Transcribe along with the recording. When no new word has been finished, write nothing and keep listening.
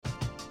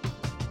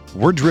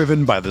We're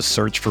driven by the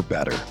search for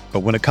better. But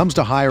when it comes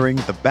to hiring,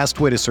 the best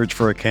way to search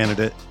for a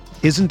candidate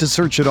isn't to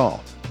search at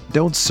all.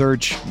 Don't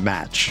search,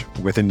 match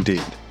with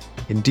Indeed.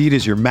 Indeed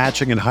is your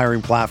matching and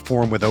hiring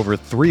platform with over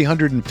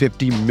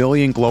 350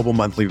 million global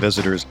monthly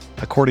visitors,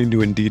 according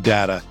to Indeed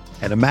data,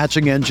 and a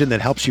matching engine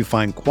that helps you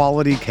find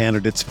quality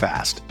candidates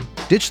fast.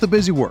 Ditch the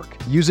busy work.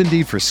 Use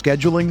Indeed for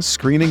scheduling,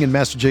 screening, and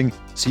messaging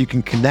so you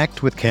can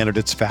connect with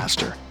candidates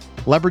faster.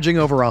 Leveraging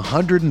over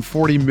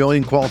 140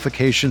 million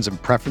qualifications and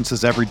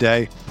preferences every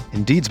day,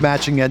 Indeed's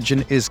matching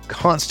engine is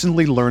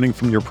constantly learning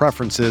from your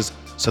preferences,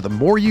 so the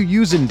more you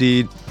use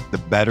Indeed, the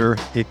better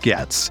it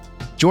gets.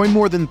 Join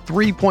more than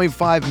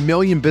 3.5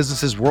 million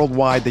businesses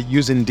worldwide that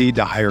use Indeed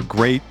to hire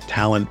great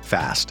talent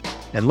fast.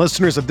 And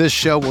listeners of this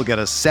show will get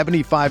a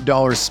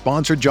 $75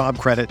 sponsored job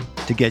credit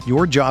to get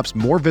your jobs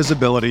more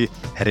visibility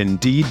at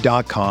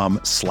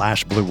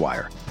Indeed.com/Blue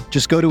Wire.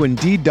 Just go to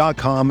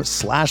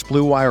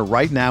Indeed.com/Blue Wire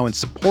right now and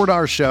support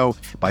our show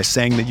by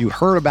saying that you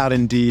heard about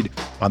Indeed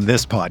on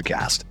this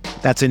podcast.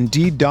 That's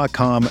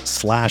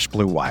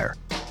Indeed.com/Blue Wire.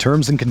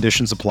 Terms and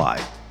conditions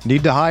apply.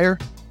 Need to hire?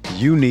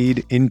 You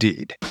need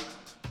Indeed.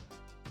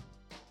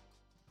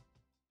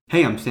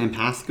 Hey, I'm Sam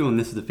Pasco, and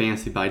this is the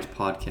Fantasy Bites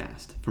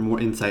podcast. For more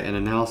insight and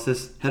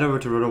analysis, head over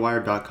to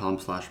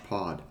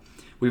rotowire.com/pod.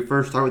 We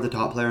first start with the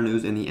top player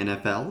news in the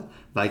NFL.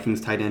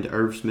 Vikings tight end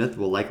Irv Smith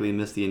will likely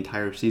miss the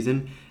entire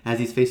season as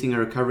he's facing a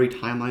recovery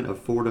timeline of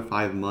 4 to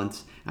 5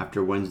 months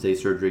after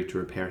Wednesday's surgery to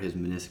repair his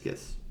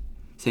meniscus.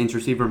 Saints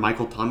receiver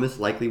Michael Thomas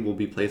likely will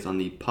be placed on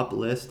the PUP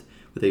list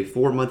with a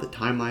 4-month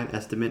timeline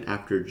estimate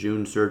after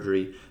June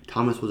surgery.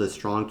 Thomas was a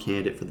strong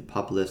candidate for the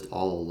PUP list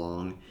all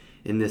along.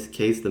 In this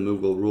case, the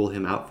move will rule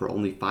him out for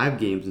only 5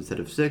 games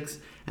instead of 6,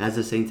 as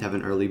the Saints have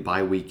an early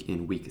bye week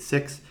in Week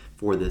 6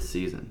 for this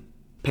season.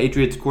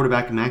 Patriots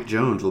quarterback Mac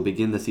Jones will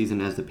begin the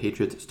season as the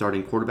Patriots'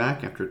 starting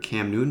quarterback after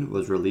Cam Newton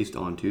was released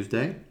on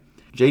Tuesday.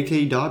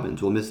 J.K.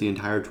 Dobbins will miss the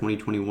entire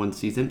 2021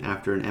 season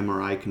after an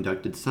MRI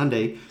conducted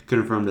Sunday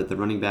confirmed that the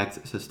running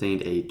backs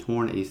sustained a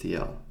torn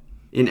ACL.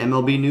 In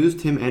MLB news,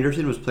 Tim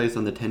Anderson was placed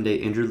on the 10-day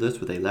injured list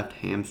with a left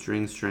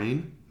hamstring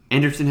strain.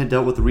 Anderson had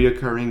dealt with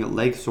reoccurring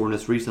leg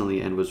soreness recently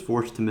and was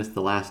forced to miss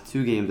the last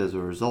 2 games as a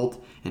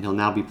result, and he'll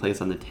now be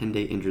placed on the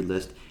 10-day injured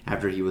list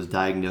after he was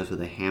diagnosed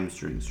with a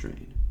hamstring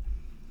strain.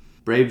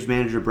 Braves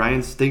manager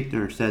Brian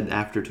Stinkner said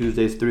after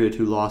Tuesday's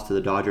 3-2 loss to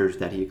the Dodgers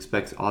that he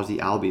expects Ozzie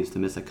Albies to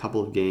miss a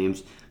couple of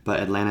games, but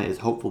Atlanta is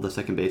hopeful the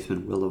second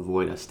baseman will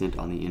avoid a stint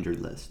on the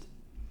injured list.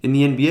 In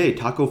the NBA,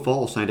 Taco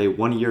Fall signed a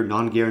 1-year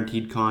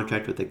non-guaranteed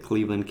contract with the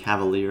Cleveland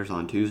Cavaliers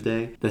on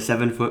Tuesday. The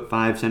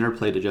 7'5" center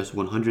played just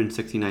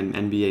 169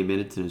 NBA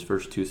minutes in his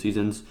first 2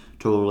 seasons,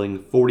 totaling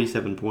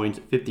 47 points,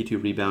 52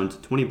 rebounds,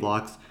 20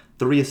 blocks,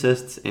 3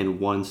 assists,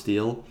 and 1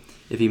 steal.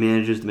 If he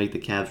manages to make the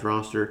Cavs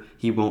roster,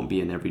 he won't be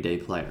an everyday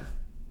player.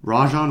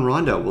 Rajon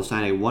Rondo will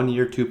sign a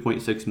 1-year,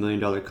 $2.6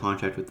 million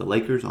contract with the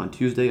Lakers on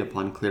Tuesday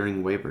upon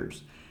clearing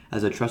waivers.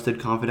 As a trusted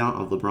confidant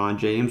of LeBron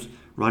James,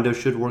 Rondo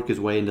should work his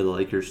way into the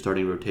Lakers'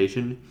 starting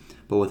rotation,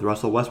 but with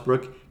Russell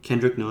Westbrook,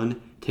 Kendrick Nunn,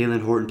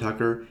 Talen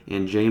Horton-Tucker,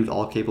 and James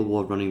all capable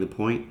of running the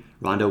point,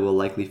 Rondo will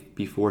likely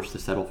be forced to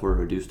settle for a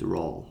reduced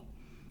role.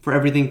 For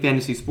everything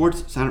fantasy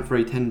sports, sign up for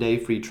a 10-day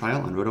free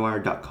trial on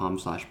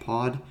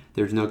rotowire.com/pod.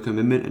 There's no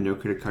commitment and no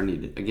credit card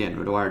needed. Again,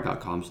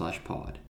 rotowire.com/pod.